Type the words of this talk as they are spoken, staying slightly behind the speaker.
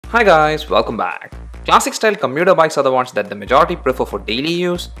Hi guys, welcome back. Classic style commuter bikes are the ones that the majority prefer for daily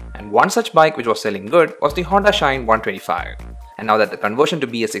use, and one such bike which was selling good was the Honda Shine 125. And now that the conversion to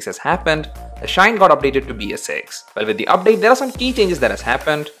BS-6 has happened, the Shine got updated to BS-6. Well, with the update there are some key changes that has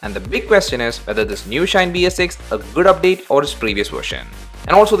happened, and the big question is whether this new Shine BS-6 a good update or its previous version.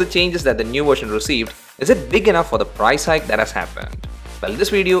 And also the changes that the new version received, is it big enough for the price hike that has happened? Well,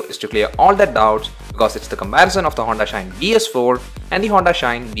 this video is to clear all that doubts because it's the comparison of the Honda Shine BS-4 and the Honda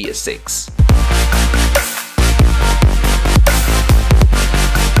Shine BS-6.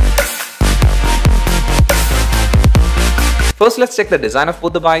 First, let's check the design of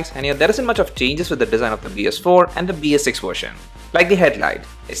both the bikes, and here there isn't much of changes with the design of the BS-4 and the BS-6 version. Like the headlight,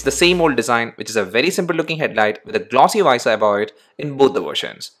 it's the same old design, which is a very simple looking headlight with a glossy visor above it in both the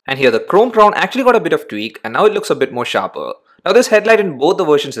versions. And here the chrome crown actually got a bit of tweak and now it looks a bit more sharper. Now this headlight in both the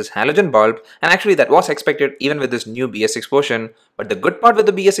versions is halogen bulb, and actually that was expected even with this new BS-6 version, but the good part with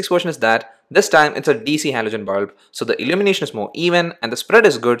the BS-6 version is that this time it's a DC halogen bulb, so the illumination is more even and the spread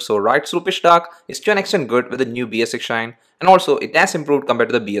is good, so right through pitch dark is to an extent good with the new BS-6 Shine, and also it has improved compared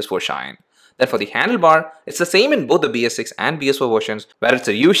to the BS-4 Shine. Then for the handlebar, it's the same in both the BS-6 and BS-4 versions where it's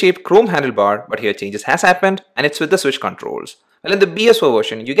a U-shaped chrome handlebar, but here changes has happened and it's with the switch controls. Well, in the BS-4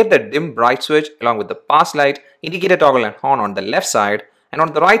 version, you get the dim bright switch along with the pass light, indicator toggle and horn on the left side, and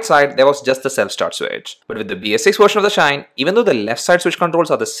on the right side there was just the self-start switch. But with the BS-6 version of the Shine, even though the left side switch controls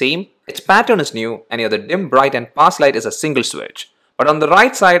are the same, its pattern is new and here the dim bright and pass light is a single switch. But on the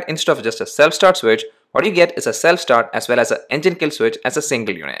right side, instead of just a self-start switch, what you get is a self-start as well as an engine kill switch as a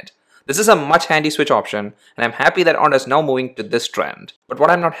single unit. This is a much handy switch option and I'm happy that Honda is now moving to this trend. But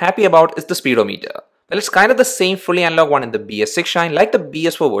what I'm not happy about is the speedometer. Well, it's kind of the same fully analog one in the BS-6 Shine like the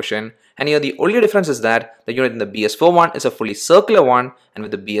BS-4 version, and here the only difference is that the unit in the BS-4 one is a fully circular one, and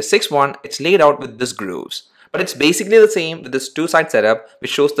with the BS-6 one it's laid out with this grooves. But it's basically the same with this two-side setup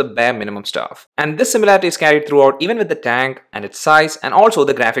which shows the bare minimum stuff. And this similarity is carried throughout even with the tank and its size and also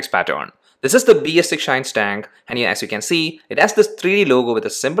the graphics pattern. This is the BS-6 Shine's tank, and here as you can see, it has this 3D logo with a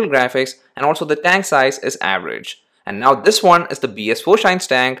simple graphics, and also the tank size is average. And now this one is the BS-4 Shine's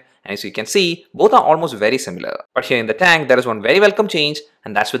tank, and as you can see, both are almost very similar. But here in the tank, there is one very welcome change,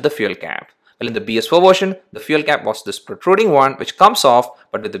 and that's with the fuel cap. Well, in the BS-4 version, the fuel cap was this protruding one which comes off,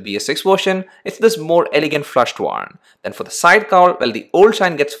 but with the BS-6 version, it's this more elegant flushed one. Then for the side cowl, well, the old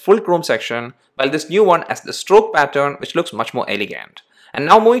Shine gets full chrome section, while this new one has the stroke pattern which looks much more elegant. And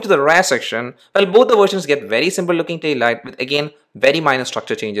now moving to the rear section, well, both the versions get very simple looking taillight with again very minor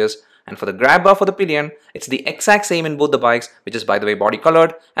structure changes. And for the grab bar for the pillion, it's the exact same in both the bikes, which is by the way body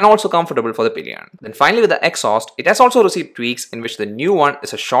colored and also comfortable for the pillion. Then finally with the exhaust, it has also received tweaks in which the new one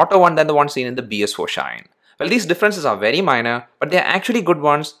is a shorter one than the one seen in the BS-4 Shine. Well, these differences are very minor, but they are actually good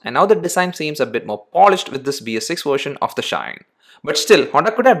ones, and now the design seems a bit more polished with this BS-6 version of the Shine. But still,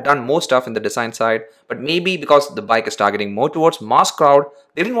 Honda could have done more stuff in the design side, but maybe because the bike is targeting more towards mass crowd,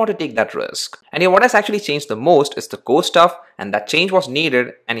 they didn't want to take that risk. And here what has actually changed the most is the core stuff, and that change was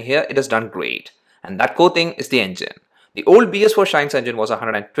needed, and here it is done great. And that core thing is the engine. The old BS-4 Shine's engine was a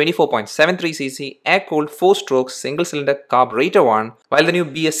 124.73cc air-cooled 4-stroke single-cylinder carburetor one, while the new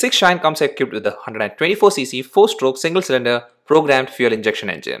BS-6 Shine comes equipped with the 124cc 4-stroke single-cylinder programmed fuel injection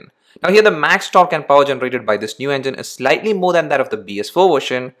engine. Now here the max torque and power generated by this new engine is slightly more than that of the BS-4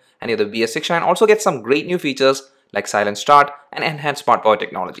 version, and here the BS-6 Shine also gets some great new features like silent start and enhanced smart power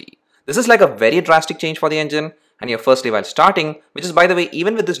technology. This is like a very drastic change for the engine, and here firstly while starting, which is by the way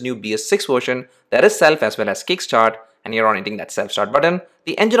even with this new BS-6 version, there is self as well as kickstart, and here on hitting that self start button,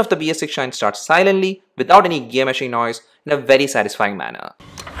 the engine of the BS-6 Shine starts silently without any gear meshing noise in a very satisfying manner.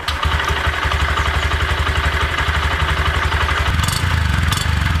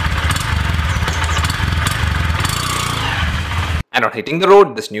 And on hitting the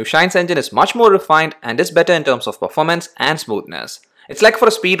road, this new Shine's engine is much more refined and is better in terms of performance and smoothness. It's like for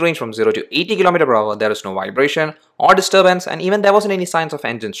a speed range from 0 to 80 km/h, there is no vibration or disturbance, and even there wasn't any signs of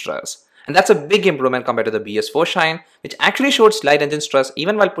engine stress. And that's a big improvement compared to the BS-4 Shine, which actually showed slight engine stress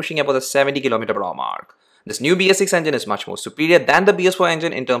even while pushing above the 70 km/h mark. This new BS-6 engine is much more superior than the BS-4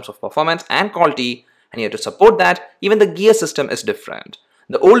 engine in terms of performance and quality, and here to support that, even the gear system is different.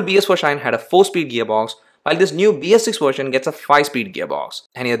 The old BS-4 Shine had a 4-speed gearbox, while this new BS-6 version gets a 5-speed gearbox.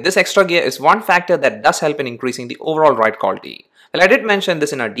 And here this extra gear is one factor that does help in increasing the overall ride quality. Well, I did mention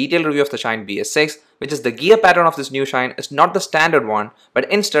this in our detailed review of the Shine BS-6, which is the gear pattern of this new Shine is not the standard one, but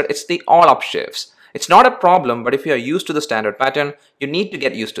instead it's the all-up shifts. It's not a problem, but if you are used to the standard pattern, you need to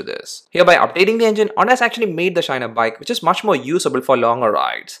get used to this. Here by updating the engine, Honda has actually made the Shine a bike which is much more usable for longer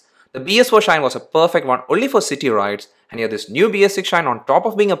rides. The BS-4 Shine was a perfect one only for city rides, and here this new BS-6 Shine, on top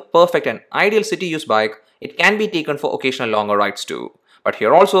of being a perfect and ideal city use bike, it can be taken for occasional longer rides too. But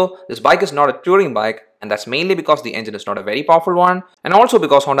here also, this bike is not a touring bike, and that's mainly because the engine is not a very powerful one, and also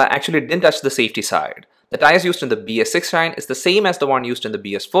because Honda actually didn't touch the safety side. The tires used in the BS-6 Shine is the same as the one used in the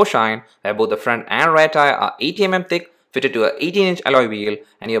BS-4 Shine, where both the front and rear tire are 80 mm thick, fitted to a 18-inch alloy wheel,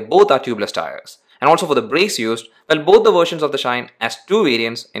 and here both are tubeless tires. And also for the brakes used, well, both the versions of the Shine has two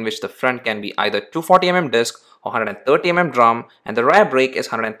variants in which the front can be either 240 mm disc or 130 mm drum, and the rear brake is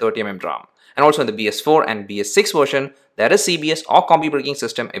 130 mm drum. And also in the BS4 and BS6 version, there is CBS or combi braking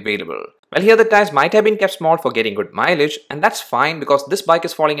system available. Well, here the tires might have been kept small for getting good mileage, and that's fine because this bike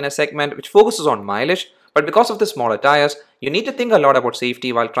is falling in a segment which focuses on mileage, but because of the smaller tires, you need to think a lot about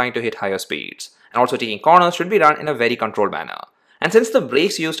safety while trying to hit higher speeds. And also taking corners should be done in a very controlled manner. And since the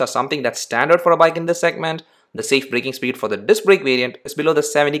brakes used are something that's standard for a bike in this segment, the safe braking speed for the disc brake variant is below the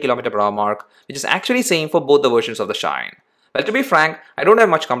 70 km/h mark, which is actually same for both the versions of the Shine. Well, to be frank, I don't have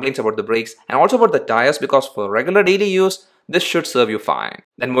much complaints about the brakes and also about the tires because for regular daily use, this should serve you fine.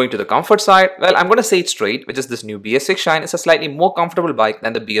 Then moving to the comfort side, well, I'm going to say it straight, which is this new BS-6 Shine is a slightly more comfortable bike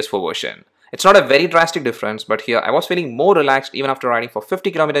than the BS-4 version. It's not a very drastic difference, but here I was feeling more relaxed even after riding for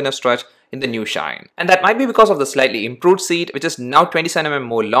 50 km in a stretch in the new Shine. And that might be because of the slightly improved seat, which is now 27 mm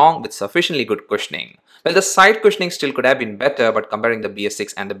more long with sufficiently good cushioning. Well, the side cushioning still could have been better, but comparing the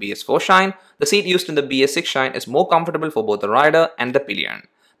BS-6 and the BS-4 Shine, the seat used in the BS-6 Shine is more comfortable for both the rider and the pillion.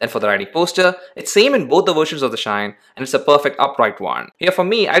 Then for the riding posture, it's same in both the versions of the Shine and it's a perfect upright one. Here for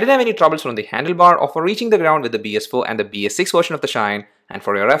me, I didn't have any troubles from the handlebar or for reaching the ground with the BS-4 and the BS-6 version of the Shine, and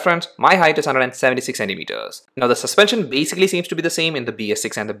for your reference, my height is 176 cm. Now the suspension basically seems to be the same in the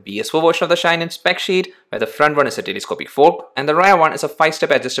BS-6 and the BS-4 version of the Shine in spec sheet, where the front one is a telescopic fork and the rear one is a 5-step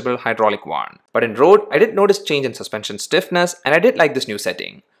adjustable hydraulic one. But in road, I did notice change in suspension stiffness and I did like this new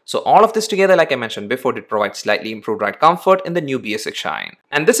setting. So all of this together, like I mentioned before, did provide slightly improved ride comfort in the new BS-6 Shine.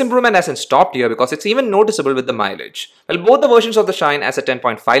 And this improvement hasn't stopped here because it's even noticeable with the mileage. Well, both the versions of the Shine has a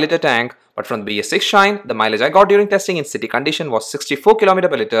 10.5 litre tank, but from the BS-6 Shine, the mileage I got during testing in city condition was 64 km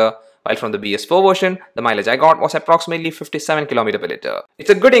per litre, while from the BS-4 version, the mileage I got was approximately 57 km per litre. It's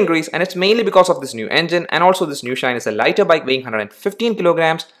a good increase and it's mainly because of this new engine, and also this new Shine is a lighter bike weighing 115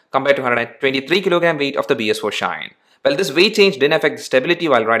 kg compared to 123 kg weight of the BS-4 Shine. Well, this weight change didn't affect the stability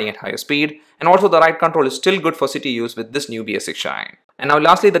while riding at higher speed, and also the ride control is still good for city use with this new BS-6 Shine. And now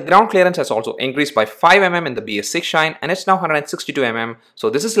lastly, the ground clearance has also increased by 5 mm in the BS-6 Shine and it's now 162 mm, so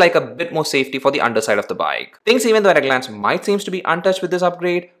this is like a bit more safety for the underside of the bike. Things even though at a glance might seem to be untouched with this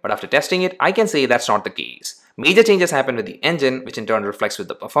upgrade, but after testing it, I can say that's not the case. Major changes happen with the engine, which in turn reflects with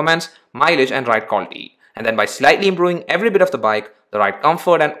the performance, mileage and ride quality. And then by slightly improving every bit of the bike, the ride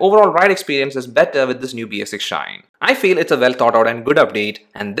comfort and overall ride experience is better with this new BS-6 Shine. I feel it's a well thought out and good update,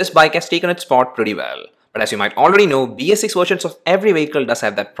 and this bike has taken its spot pretty well. But as you might already know, BS-6 versions of every vehicle does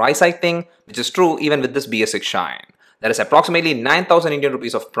have that price hike thing, which is true even with this BS-6 Shine. There is approximately 9,000 Indian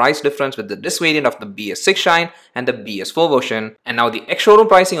rupees of price difference with the disc variant of the BS-6 Shine and the BS-4 version, and now the ex-showroom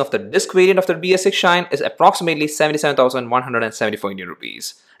pricing of the disc variant of the BS-6 Shine is approximately 77,174 Indian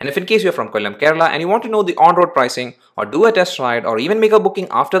rupees. And if in case you're from Kollam, Kerala and you want to know the on-road pricing or do a test ride or even make a booking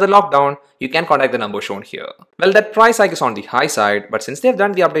after the lockdown, you can contact the number shown here. Well, that price hike is on the high side, but since they have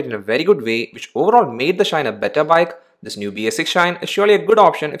done the update in a very good way, which overall made the Shine a better bike, this new BS-6 Shine is surely a good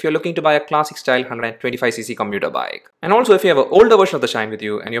option if you're looking to buy a classic style 125cc commuter bike. And also if you have an older version of the Shine with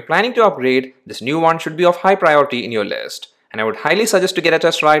you and you're planning to upgrade, this new one should be of high priority in your list. And I would highly suggest to get a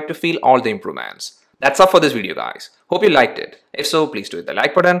test ride to feel all the improvements. That's all for this video guys. Hope you liked it. If so, please do hit the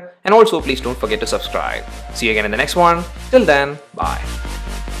like button and also please don't forget to subscribe. See you again in the next one. Till then, bye.